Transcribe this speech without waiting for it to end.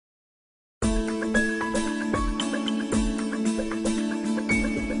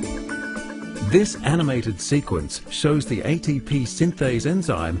This animated sequence shows the ATP synthase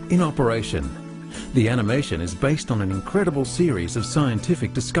enzyme in operation. The animation is based on an incredible series of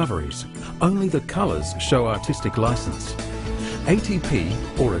scientific discoveries. Only the colors show artistic license. ATP,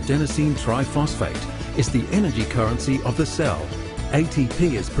 or adenosine triphosphate, is the energy currency of the cell.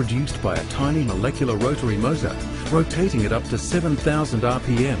 ATP is produced by a tiny molecular rotary motor, rotating at up to 7,000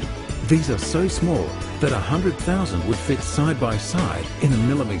 RPM. These are so small that 100,000 would fit side by side in a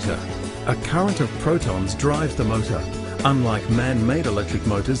millimeter. A current of protons drives the motor, unlike man-made electric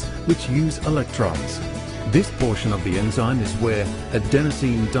motors which use electrons. This portion of the enzyme is where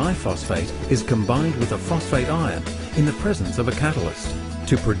adenosine diphosphate is combined with a phosphate ion in the presence of a catalyst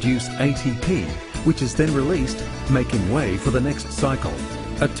to produce ATP, which is then released, making way for the next cycle.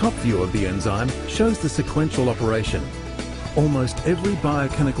 A top view of the enzyme shows the sequential operation. Almost every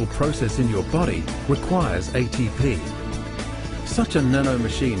biochemical process in your body requires ATP. Such a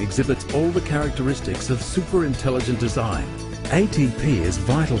nanomachine exhibits all the characteristics of super-intelligent design. ATP is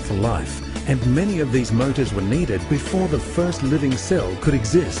vital for life, and many of these motors were needed before the first living cell could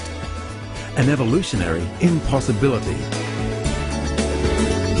exist. An evolutionary impossibility.